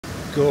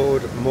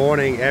Good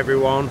morning,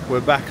 everyone.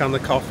 We're back on the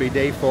coffee,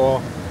 day 4.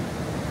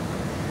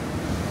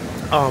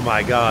 Oh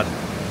my god,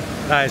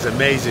 that is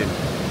amazing.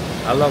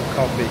 I love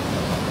coffee.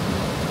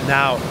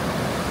 Now,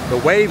 the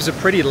waves are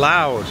pretty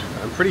loud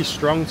and pretty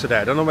strong today.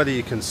 I don't know whether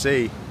you can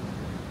see,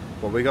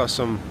 but we got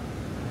some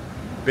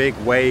big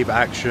wave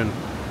action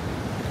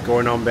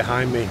going on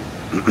behind me.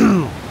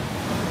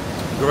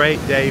 Great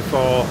day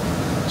for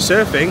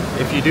surfing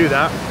if you do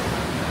that.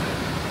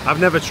 I've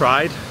never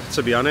tried,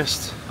 to be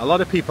honest. A lot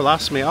of people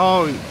ask me,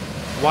 oh,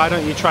 why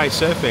don't you try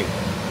surfing?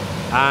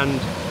 And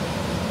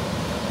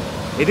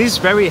it is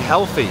very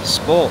healthy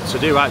sport to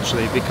do,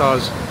 actually,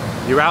 because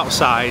you're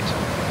outside,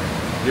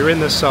 you're in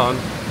the sun,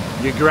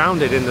 you're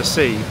grounded in the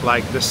sea.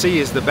 Like, the sea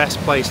is the best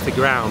place to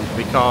ground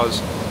because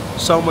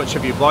so much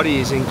of your body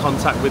is in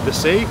contact with the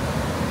sea.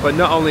 But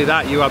not only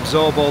that, you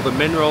absorb all the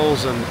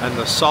minerals and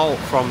the salt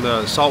from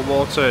the salt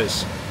water.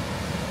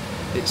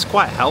 It's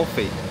quite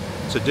healthy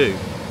to do,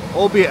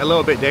 albeit a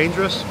little bit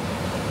dangerous.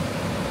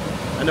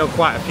 I know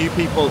quite a few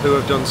people who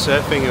have done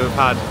surfing who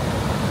have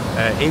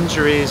had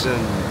injuries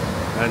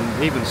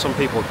and even some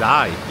people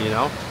die, you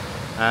know.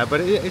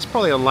 But it's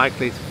probably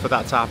unlikely for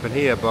that to happen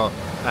here, but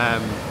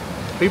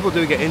people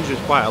do get injured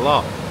quite a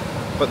lot.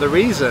 But the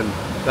reason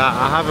that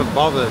I haven't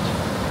bothered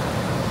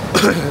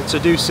to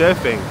do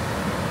surfing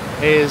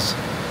is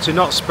to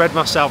not spread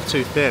myself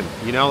too thin,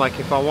 you know. Like,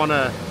 if I want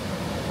to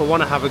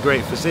have a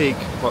great physique,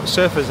 but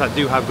surfers that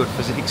do have good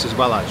physiques as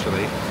well,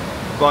 actually,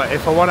 but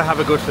if I want to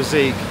have a good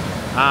physique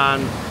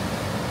and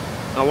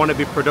I want to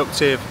be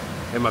productive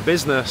in my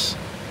business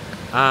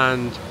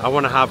and I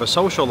want to have a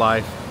social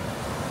life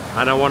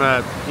and I want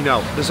to, you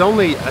know, there's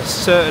only a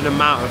certain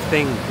amount of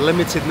things,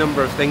 limited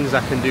number of things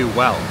I can do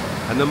well,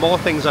 and the more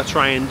things I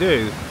try and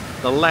do,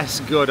 the less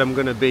good I'm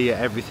going to be at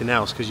everything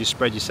else, because you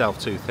spread yourself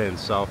too thin.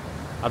 So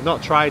I've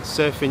not tried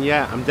surfing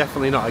yet. I'm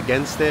definitely not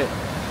against it.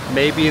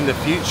 Maybe in the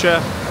future,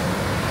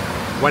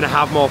 when I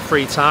have more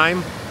free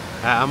time,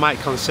 I might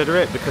consider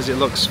it because it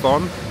looks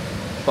fun.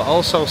 But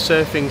also,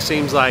 surfing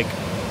seems like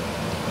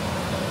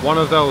one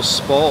of those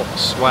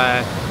sports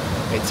where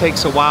it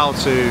takes a while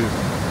to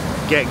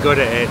get good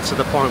at it to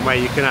the point where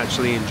you can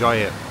actually enjoy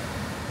it.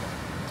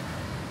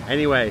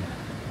 Anyway,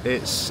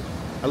 it's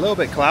a little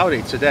bit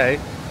cloudy today.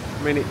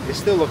 I mean, it's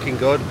still looking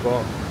good,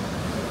 but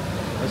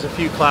there's a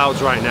few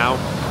clouds right now.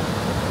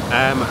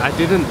 I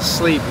didn't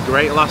sleep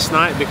great last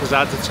night because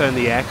I had to turn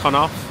the aircon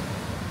off.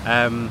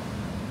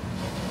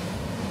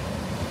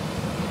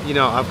 You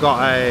know, I've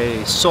got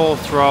a sore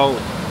throat,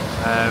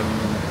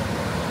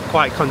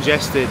 quite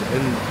congested,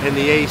 and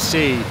the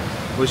AC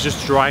was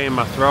just drying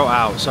my throat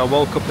out. So I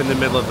woke up in the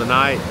middle of the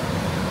night,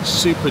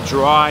 super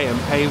dry and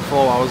painful.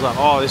 I was like,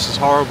 oh, this is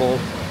horrible.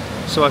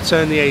 So I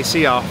turned the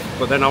AC off,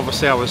 but then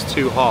obviously I was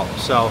too hot.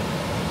 So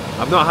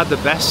I've not had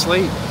the best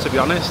sleep, to be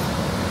honest.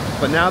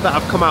 But now that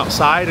I've come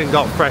outside and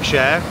got fresh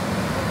air,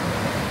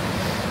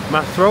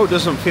 my throat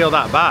doesn't feel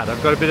that bad.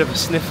 I've got a bit of a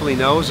sniffly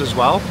nose as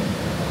well.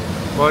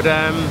 But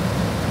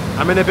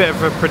I'm in a bit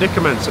of a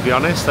predicament, to be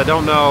honest. I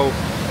don't know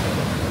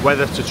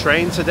whether to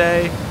train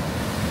today.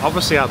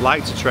 Obviously, I'd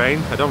like to train.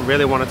 I don't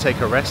really want to take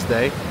a rest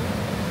day,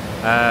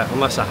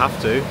 unless I have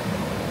to.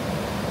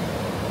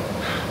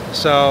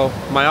 So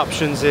my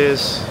options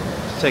is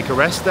to take a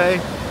rest day,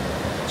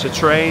 to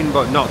train,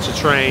 but not to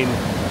train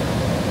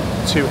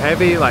too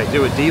heavy, like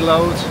do a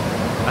deload.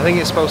 I think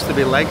it's supposed to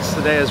be legs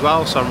today as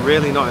well, so I'm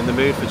really not in the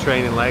mood for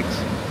training legs.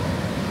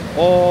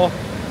 Or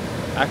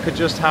I could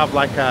just have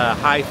like a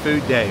high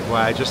food day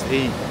where I just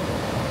eat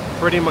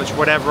pretty much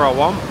whatever I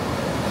want,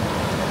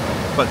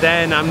 but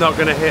then I'm not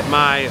going to hit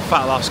my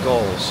fat loss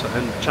goals,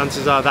 and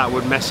chances are that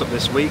would mess up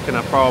this week, and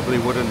I probably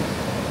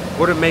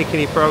wouldn't make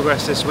any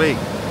progress this week.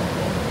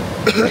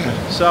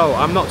 So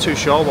I'm not too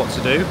sure what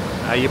to do.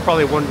 You're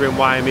probably wondering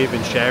why I'm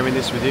even sharing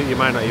this with you. You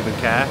might not even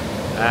care.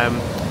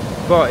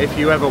 But if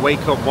you ever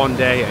wake up one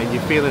day and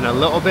you're feeling a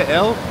little bit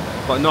ill,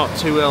 but not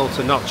too ill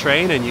to not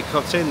train, and you're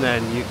cutting,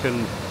 then you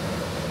can,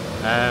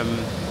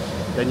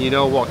 then you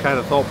know what kind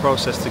of thought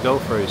process to go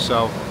through.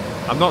 So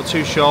I'm not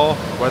too sure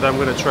whether I'm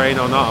going to train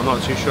or not. I'm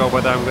not too sure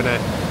whether I'm going to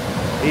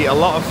eat a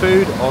lot of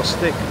food or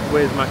stick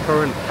with my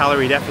current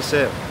calorie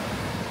deficit.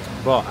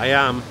 But I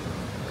am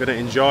going to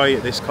enjoy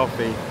this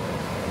coffee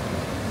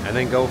and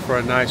then go for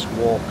a nice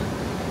walk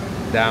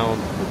down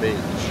the beach.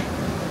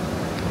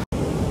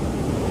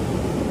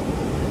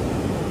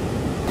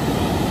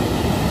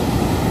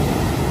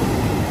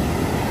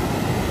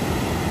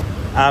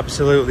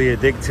 Absolutely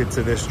addicted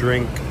to this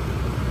drink.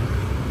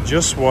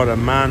 Just what a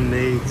man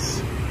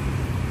needs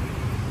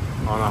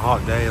on a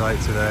hot day like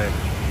today.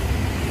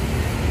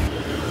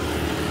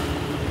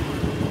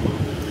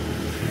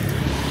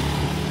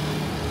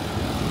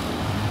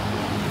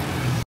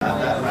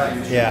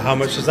 Yeah, how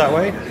much does that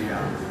weigh?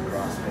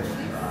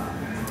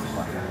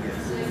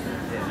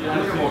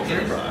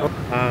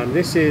 And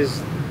this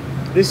is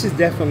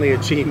definitely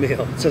a cheat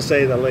meal, to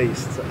say the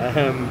least.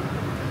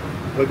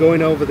 We're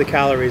going over the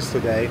calories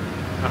today.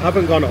 I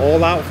haven't gone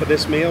all out for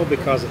this meal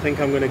because I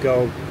think I'm going to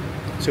go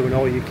to an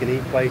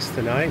all-you-can-eat place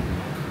tonight.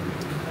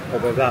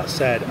 But with that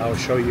said, I'll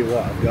show you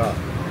what I've got.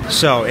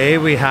 So here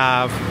we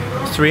have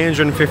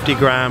 350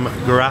 gram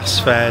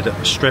grass-fed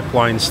strip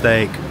loin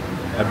steak,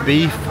 a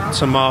beef,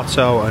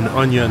 tomato and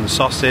onion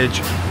sausage,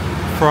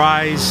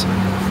 fries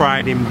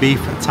fried in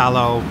beef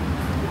tallow,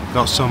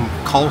 got some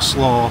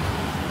coleslaw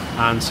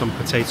and some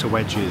potato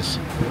wedges.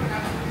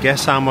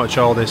 Guess how much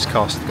all this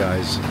cost,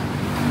 guys?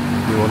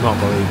 You will not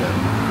believe it.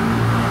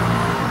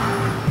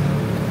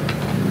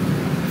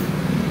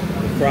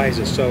 The fries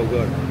are so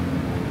good.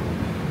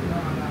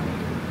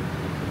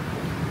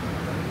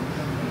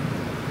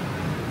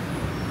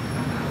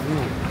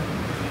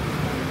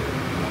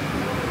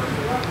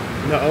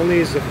 Not only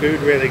is the food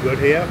really good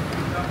here,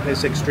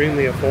 it's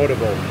extremely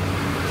affordable.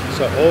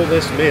 So all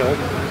this meal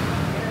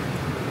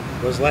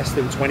was less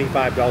than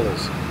 $25.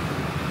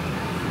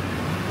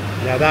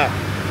 Now that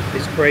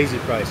is crazy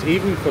price.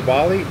 Even for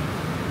Bali,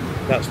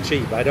 that's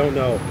cheap. I don't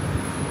know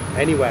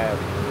anywhere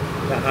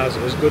that has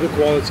as good a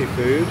quality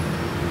food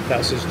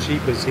that's as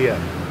cheap as here.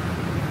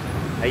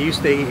 I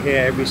used to eat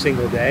here every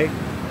single day,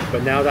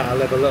 but now that I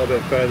live a little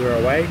bit further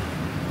away,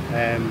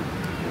 I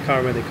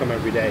can't really come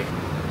every day.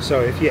 So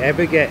if you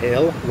ever get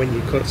ill when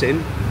you cut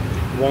in,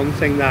 one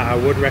thing that I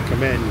would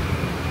recommend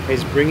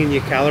is bringing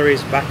your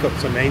calories back up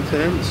to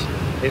maintenance,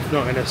 if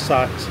not in a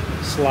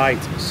slight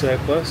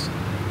surplus,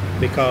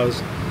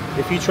 because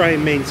if you try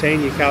and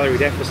maintain your calorie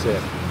deficit,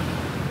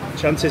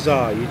 chances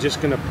are you're just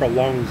going to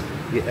prolong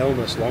your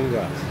illness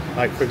longer.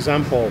 Like for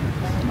example,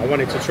 I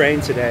wanted to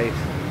train today,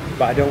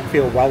 but I don't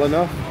feel well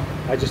enough.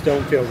 I just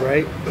don't feel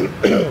great.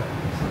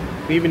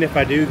 Even if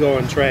I do go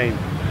and train,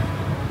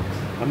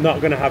 I'm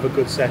not going to have a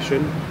good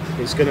session.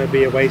 It's going to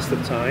be a waste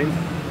of time.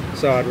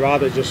 So I'd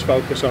rather just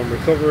focus on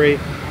recovery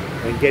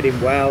and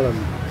getting well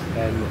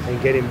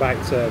and getting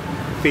back to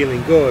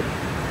feeling good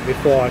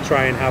before I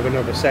try and have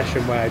another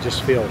session where I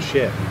just feel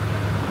shit.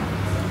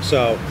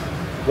 So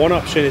one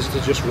option is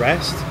to just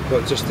rest,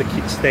 but just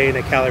to stay in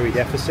a calorie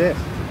deficit.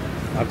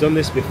 I've done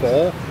this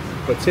before,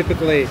 but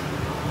typically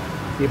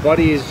your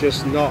body is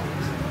just not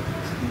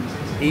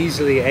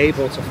easily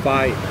able to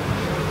fight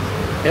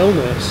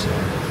illness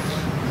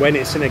when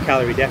it's in a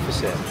calorie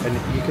deficit, and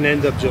you can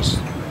end up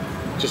just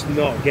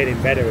not getting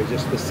better. It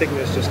just, the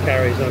sickness just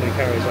carries on and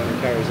carries on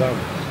and carries on.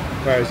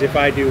 Whereas if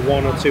I do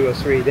 1 or 2 or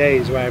 3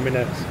 days where I'm in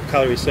a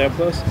calorie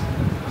surplus,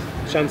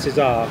 chances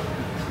are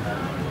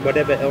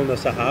whatever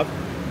illness I have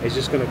is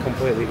just going to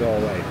completely go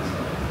away.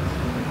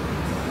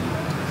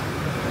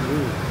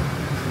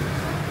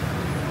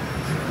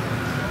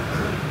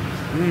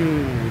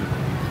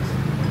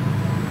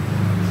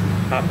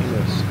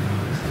 Happiness.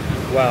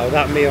 Well,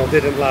 that meal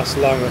didn't last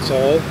long at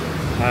all,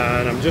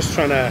 and I'm just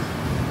trying to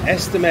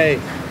estimate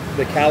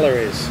the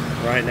calories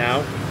right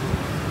now,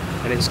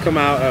 and it's come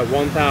out at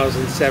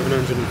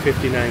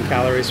 1,759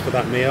 calories for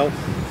that meal.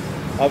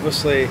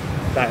 Obviously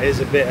that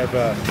is a bit of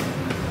a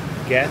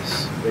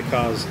guess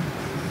because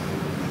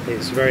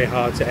it's very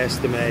hard to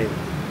estimate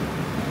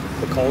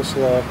the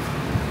coleslaw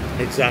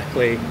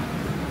exactly,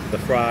 the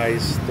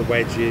fries, the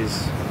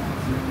wedges,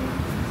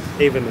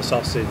 even the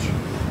sausage.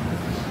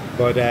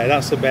 But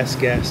that's the best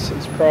guess.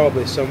 It's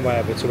probably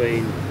somewhere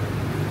between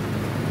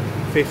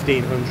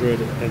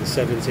 1,500 and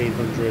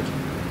 1,700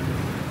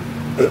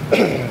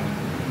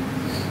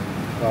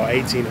 or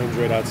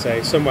 1,800, I'd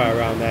say, somewhere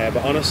around there.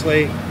 But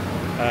honestly,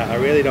 I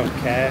really don't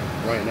care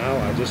right now.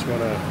 I just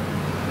want to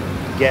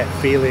get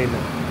feeling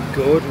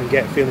good and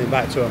get feeling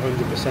back to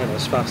 100%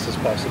 as fast as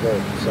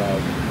possible. So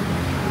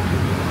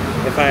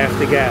if I have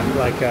to get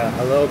like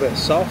a little bit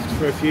soft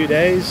for a few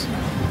days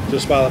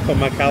just while I put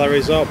my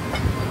calories up,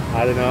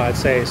 I don't know, I'd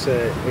say it's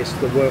the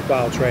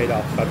worthwhile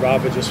trade-off. I'd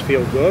rather just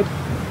feel good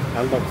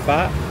and look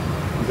fat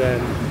than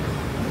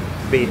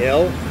be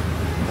ill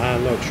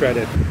and look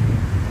shredded.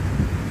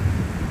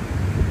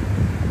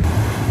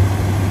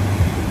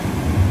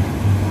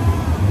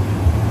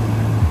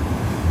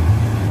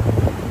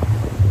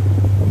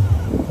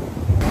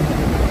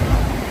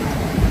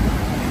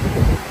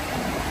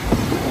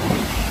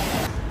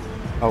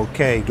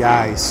 Okay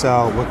guys,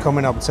 so we're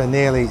coming up to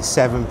nearly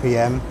 7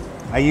 p.m.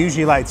 I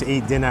usually like to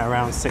eat dinner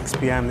around 6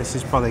 p.m. This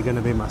is probably going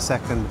to be my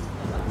second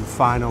and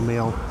final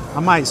meal.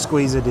 I might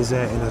squeeze a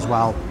dessert in as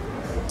well.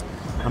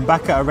 I'm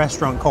back at a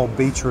restaurant called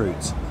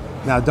Beetroot.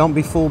 Now don't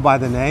be fooled by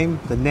the name.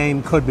 The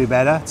name could be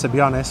better, to be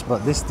honest,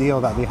 but this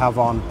deal that they have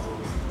on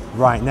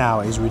right now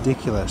is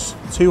ridiculous.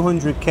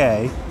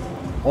 200k,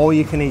 all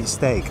you can eat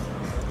steak.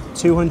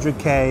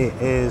 200k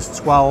is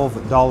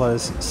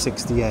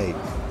 $12.68.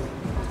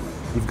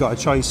 You've got a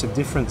choice of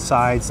different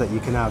sides that you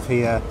can have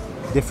here,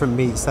 different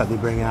meats that they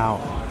bring out.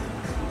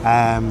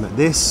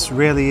 This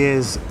really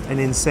is an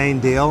insane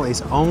deal.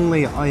 It's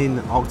only in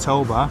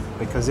October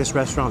because this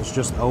restaurant's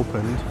just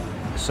opened.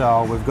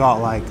 So we've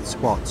got like,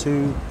 what,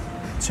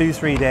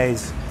 2-3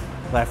 days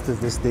left of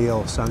this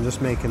deal. So I'm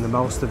just making the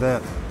most of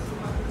it.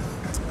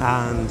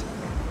 And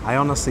I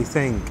honestly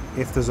think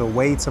if there's a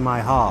way to my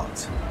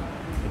heart,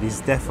 it is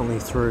definitely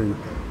through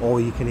all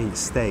you can eat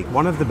steak.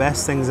 One of the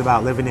best things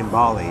about living in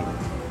Bali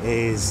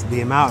is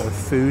the amount of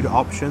food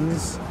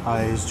options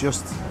is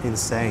just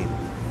insane.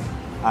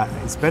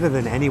 It's better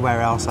than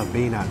anywhere else I've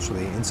been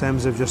actually, in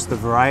terms of just the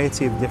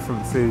variety of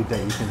different food that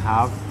you can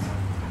have.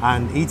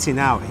 And eating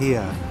out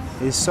here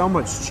is so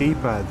much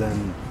cheaper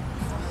than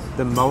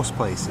most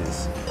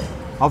places.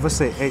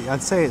 Obviously,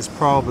 I'd say it's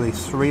probably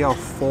 3 or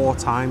 4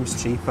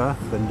 times cheaper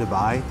than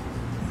Dubai.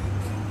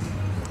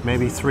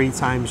 Maybe 3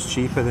 times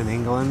cheaper than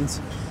England.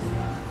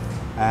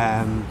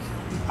 And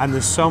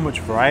there's so much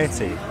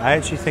variety. I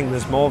actually think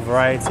there's more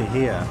variety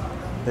here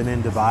than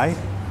in Dubai.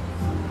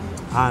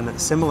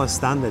 And similar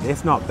standard,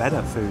 if not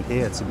better food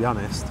here, to be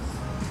honest.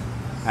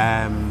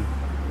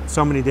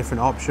 So many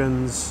different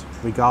options,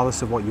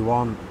 regardless of what you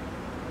want.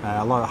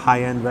 A lot of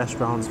high-end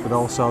restaurants, but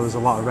also there's a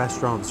lot of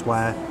restaurants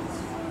where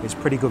it's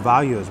pretty good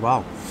value as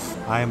well.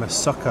 I am a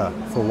sucker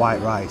for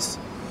white rice.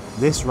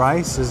 This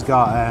rice has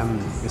got,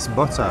 it's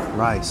butter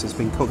rice. It's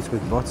been cooked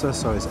with butter,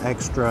 so it's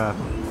extra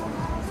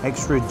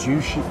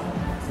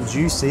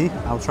juicy,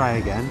 I'll try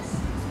again,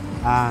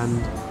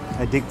 and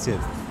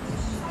addictive.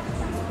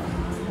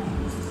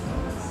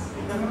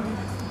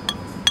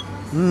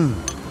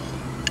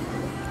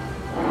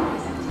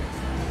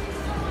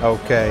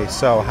 Okay,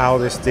 so how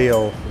this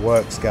deal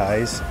works,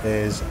 guys,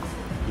 is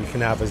you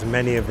can have as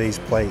many of these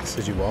plates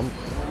as you want.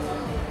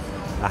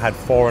 I had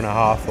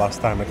 4.5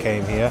 last time I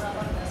came here.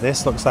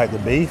 This looks like the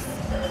beef,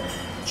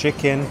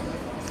 chicken,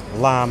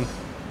 lamb,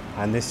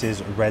 and this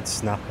is red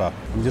snapper.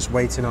 I'm just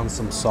waiting on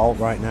some salt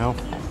right now.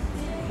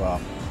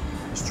 Well,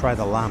 let's try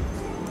the lamb.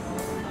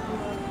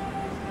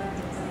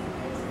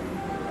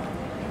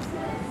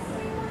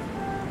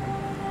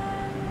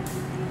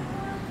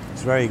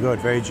 It's very good,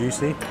 very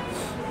juicy.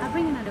 I'll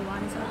bring another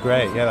one. So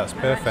Great, yeah, that's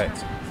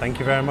perfect. Thank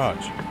you very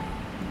much.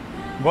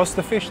 What's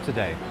the fish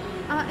today?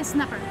 It's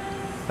snapper.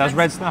 That's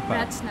red snapper?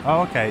 Red snapper.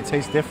 Oh, okay, it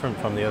tastes different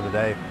from the other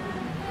day.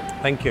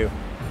 Thank you.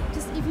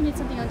 Just if you need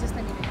something, I'll just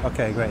let you know.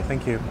 Okay, great,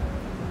 thank you.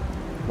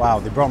 Wow,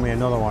 they brought me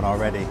another one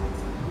already.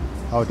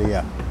 Oh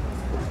dear.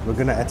 We're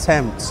gonna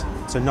attempt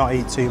to not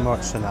eat too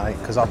much tonight,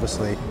 because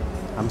obviously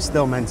I'm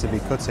still meant to be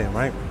cutting,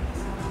 right?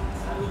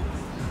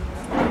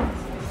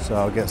 So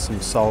I'll get some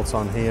salt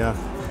on here.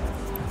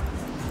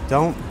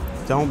 Don't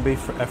be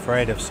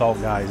afraid of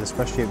salt, guys,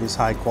 especially if it's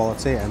high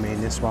quality. I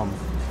mean, this one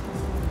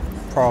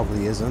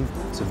probably isn't,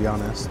 to be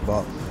honest,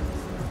 but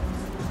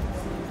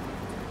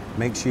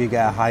make sure you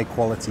get a high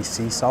quality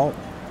sea salt,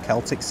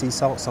 Celtic sea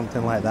salt,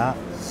 something like that,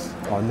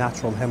 or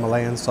natural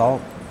Himalayan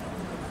salt,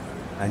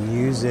 and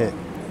use it.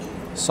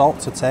 Salt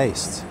to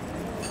taste.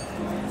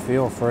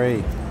 Feel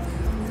free.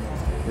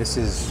 This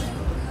is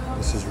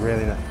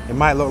really nice. It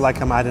might look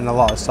like I'm adding a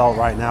lot of salt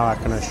right now, I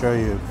can assure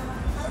you.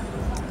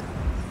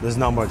 There's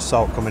not much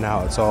salt coming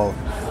out at all.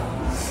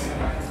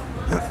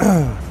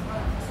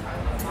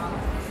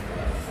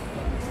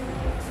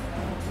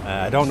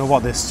 I don't know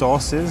what this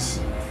sauce is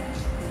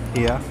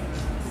here,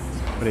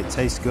 but it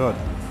tastes good.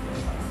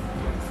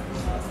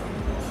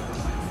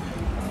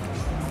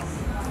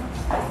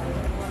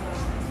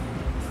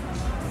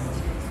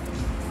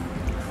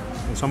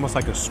 It's almost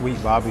like a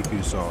sweet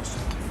barbecue sauce.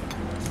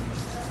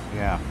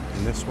 Yeah,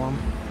 and this one.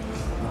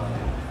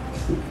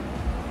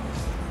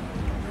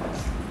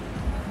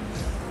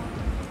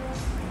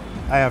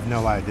 I have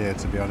no idea,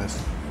 to be honest.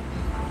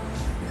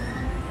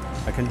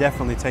 I can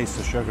definitely taste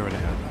the sugar in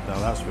it, though,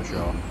 that's for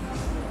sure.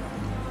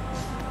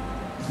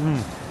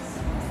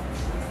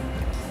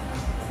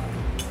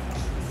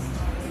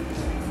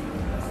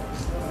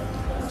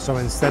 So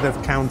instead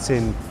of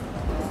counting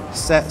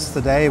sets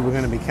today, we're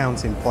going to be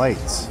counting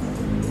plates.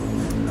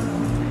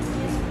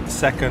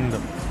 Second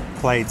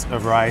plate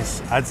of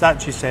rice. I'd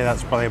actually say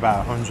that's probably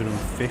about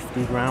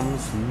 150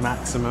 grams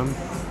maximum.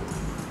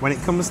 When it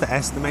comes to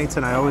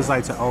estimating, I always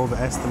like to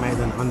overestimate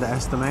than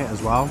underestimate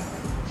as well.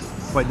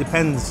 But it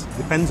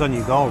depends on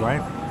your goal,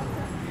 right?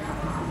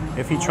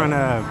 If you're trying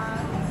to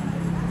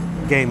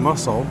gain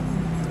muscle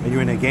and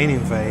you're in a gaining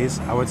phase,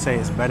 I would say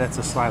it's better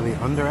to slightly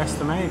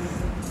underestimate.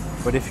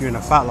 But if you're in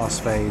a fat loss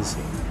phase,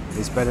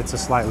 it's better to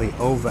slightly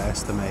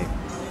overestimate,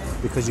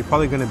 because you're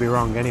probably going to be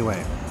wrong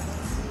anyway.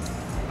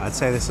 I'd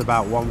say this is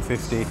about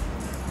 150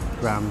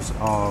 grams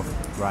of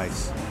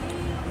rice.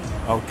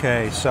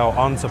 Okay, so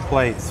on to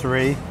plate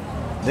 3.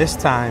 This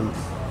time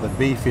the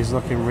beef is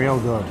looking real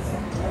good.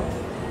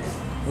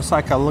 Looks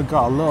like I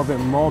got a little bit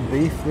more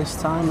beef this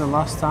time than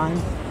last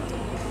time.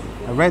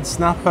 A red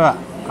snapper,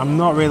 I'm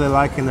not really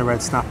liking the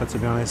red snapper, to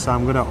be honest, so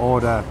I'm going to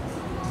order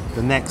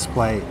the next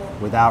plate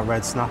without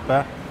red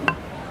snapper.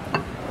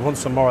 I want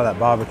some more of that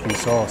barbecue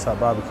sauce. That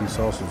barbecue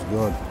sauce is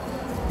good.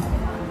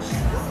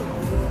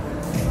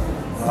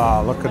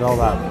 Ah, look at all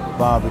that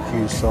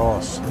barbecue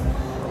sauce.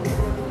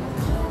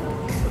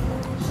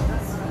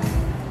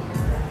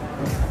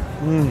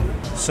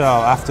 So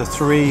after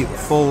 3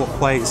 full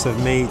plates of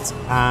meat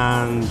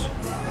and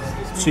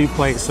 2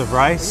 plates of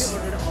rice.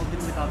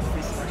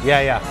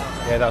 Yeah,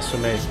 that's for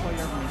me.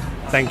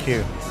 Thank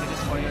you.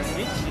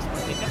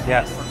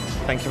 Yeah,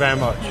 thank you very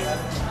much.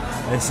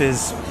 This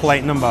is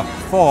plate number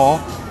 4.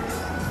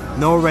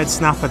 No red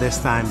snapper this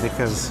time,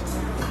 because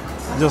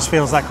it just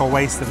feels like a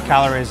waste of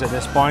calories at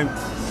this point.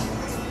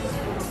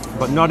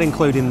 But not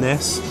including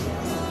this,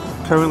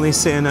 Currently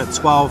sitting at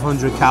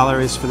 1200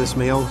 calories for this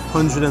meal,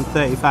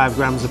 135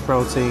 grams of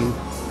protein,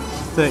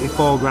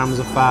 34 grams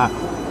of fat,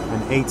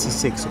 and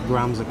 86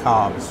 grams of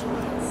carbs.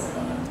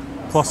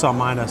 Plus or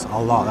minus a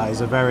lot. That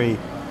is a very,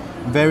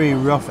 very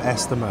rough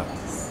estimate.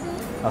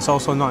 That's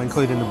also not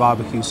including the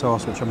barbecue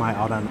sauce, which I might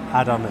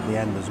add on at the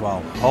end as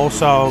well.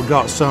 Also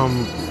got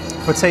some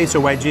potato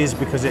wedges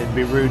because it'd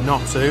be rude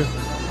not to.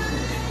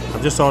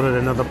 I've just ordered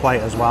another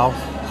plate as well.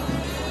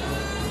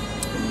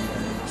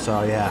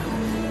 So yeah.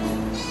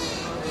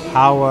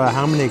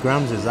 How many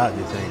grams is that, do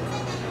you think?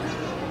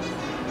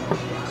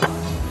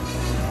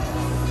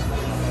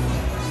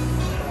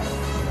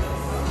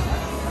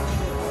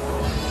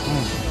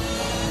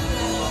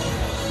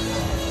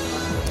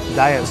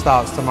 Diet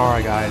starts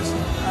tomorrow, guys.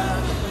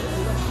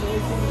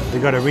 We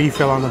got a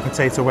refill on the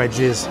potato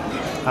wedges.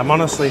 I'm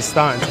honestly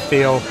starting to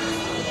feel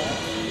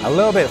a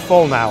little bit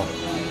full now,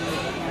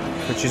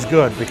 which is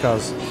good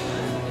because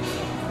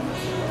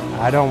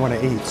I don't want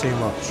to eat too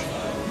much.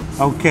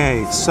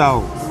 Okay,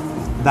 so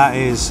that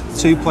is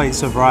 2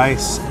 plates of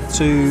rice,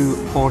 2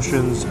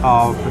 portions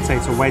of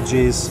potato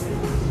wedges,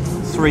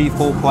 3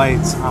 full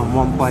plates and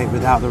 1 plate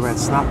without the red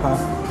snapper.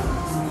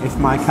 If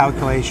my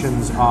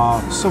calculations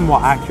are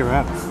somewhat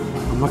accurate,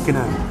 I'm looking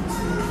at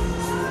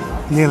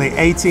nearly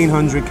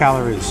 1800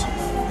 calories.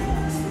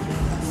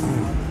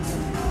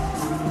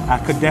 I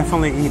could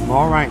definitely eat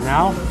more right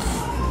now,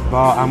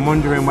 but I'm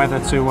wondering whether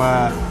to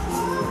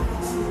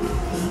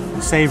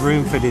save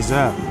room for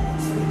dessert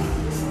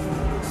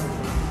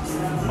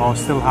or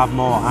still have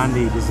more and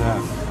eat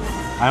dessert.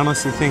 I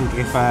honestly think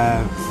if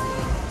I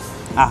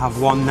have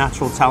one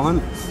natural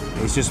talent,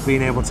 it's just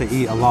being able to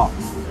eat a lot.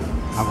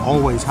 I've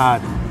always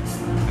had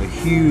a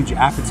huge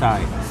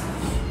appetite,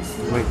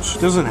 which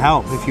doesn't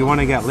help if you want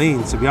to get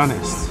lean, to be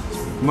honest.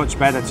 It's much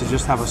better to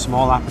just have a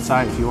small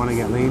appetite if you want to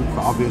get lean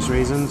for obvious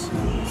reasons.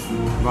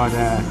 But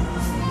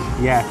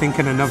yeah, I think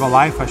in another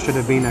life I should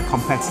have been a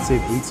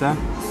competitive eater.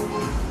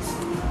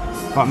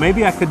 But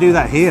maybe I could do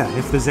that here.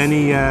 If there's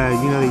any,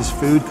 you know, these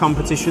food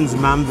competitions,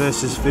 man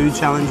versus food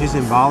challenges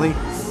in Bali,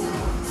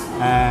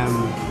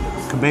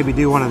 could maybe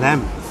do one of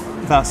them.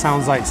 If that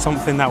sounds like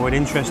something that would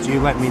interest you,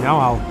 let me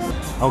know.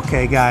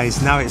 Okay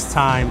guys, now it's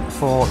time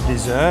for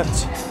dessert.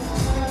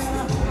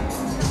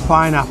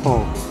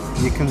 Pineapple.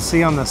 You can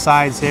see on the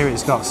sides here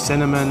it's got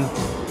cinnamon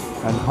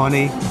and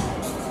honey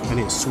and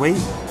it's sweet.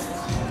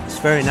 It's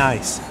very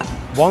nice.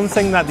 One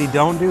thing that they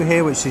don't do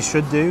here, which they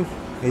should do,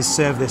 is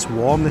serve this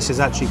warm. This is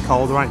actually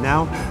cold right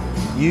now.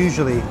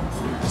 Usually,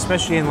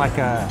 especially in like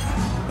a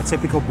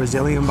typical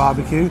Brazilian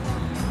barbecue,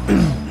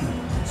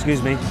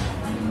 excuse me,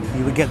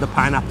 you would get the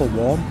pineapple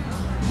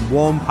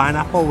warm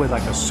pineapple with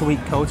like a sweet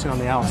coating on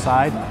the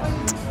outside.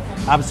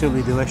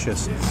 Absolutely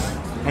delicious.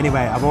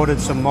 Anyway, I've ordered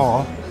some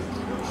more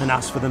and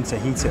asked for them to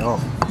heat it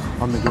up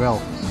on the grill.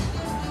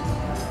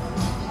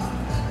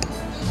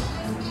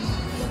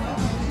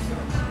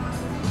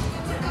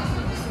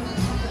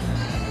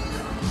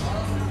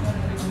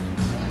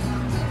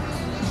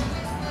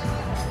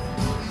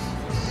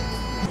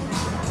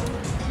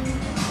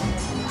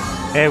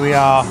 Here we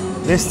are.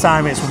 This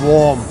time it's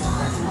warm.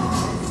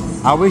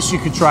 I wish you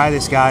could try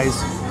this, guys.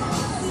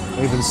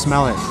 Or even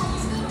smell it.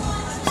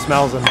 It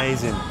smells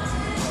amazing.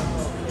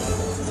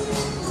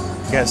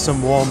 Get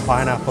some warm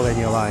pineapple in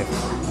your life.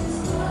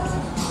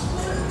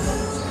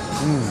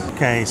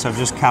 Okay, so I've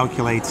just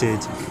calculated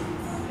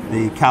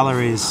the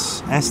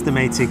calories,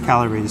 estimated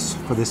calories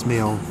for this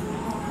meal.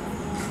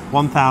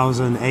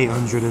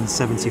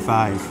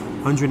 1,875.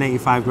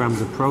 185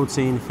 grams of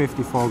protein,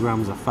 54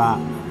 grams of fat,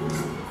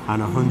 and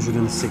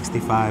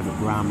 165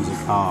 grams of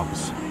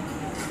carbs,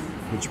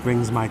 which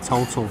brings my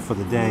total for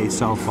the day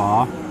so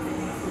far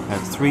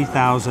at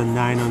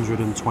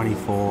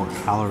 3,924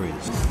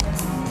 calories.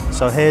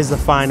 So here's the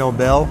final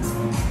bill,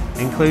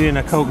 including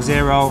a Coke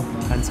Zero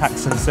and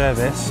tax and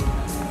service.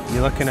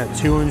 You're looking at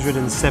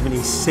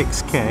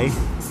 276k,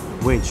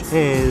 which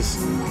is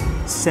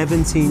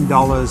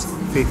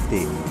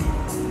 $17.50.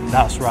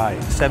 That's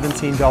right,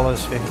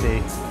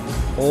 $17.50.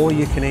 All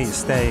you can eat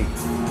steak,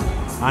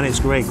 and it's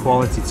great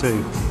quality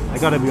too. I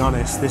gotta be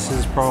honest, this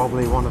is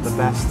probably one of the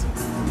best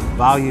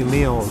value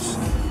meals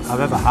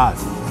I've ever had.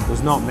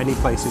 There's not many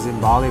places in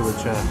Bali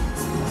which are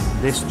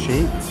this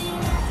cheap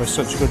for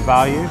such good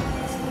value.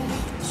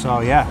 So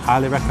yeah,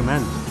 highly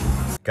recommend.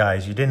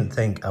 Guys, you didn't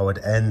think I would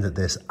end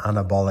this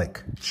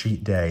anabolic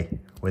cheat day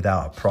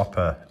without a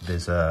proper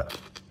dessert.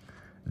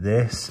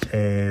 This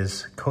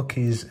is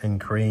cookies and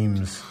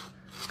cream,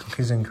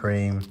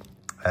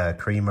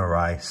 creamer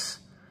rice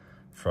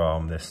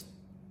from this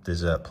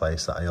dessert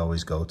place that I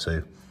always go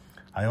to.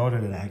 I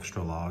ordered an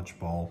extra large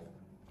bowl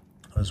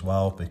as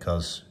well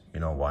because, you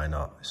know, why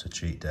not? It's a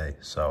cheat day.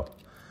 So,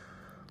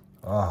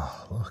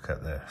 oh, look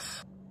at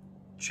this.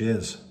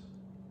 Cheers.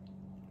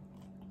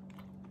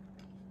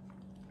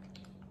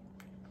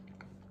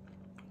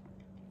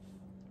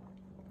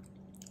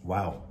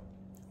 Wow.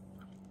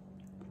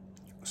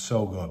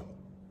 So good.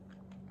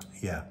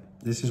 Yeah,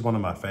 this is one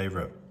of my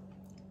favorite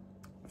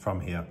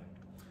from here.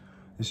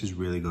 This is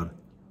really good.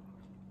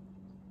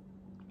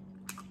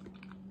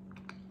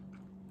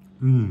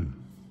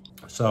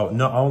 So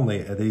not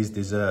only are these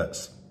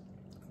desserts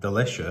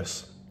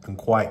delicious and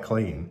quite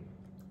clean,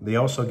 they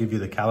also give you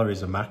the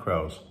calories and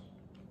macros.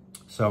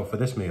 So for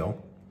this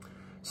meal,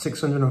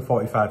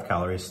 645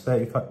 calories,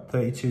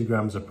 32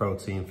 grams of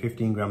protein,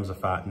 15 grams of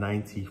fat,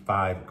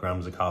 95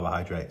 grams of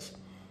carbohydrates.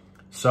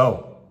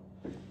 So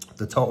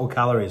the total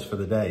calories for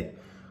the day,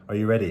 are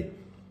you ready?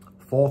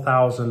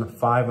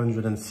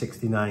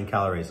 4,569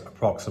 calories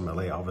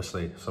approximately.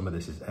 Obviously, some of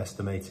this is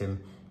estimating.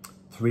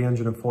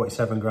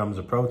 347 grams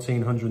of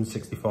protein,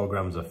 164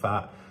 grams of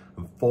fat,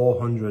 and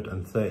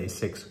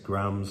 436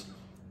 grams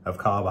of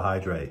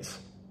carbohydrates.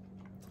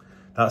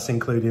 That's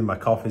including my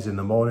coffees in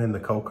the morning, the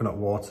coconut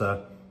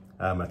water,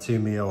 my 2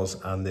 meals,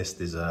 and this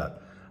dessert.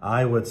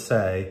 I would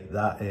say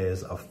that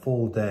is a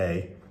full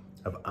day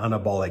of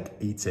anabolic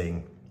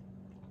eating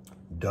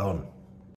done.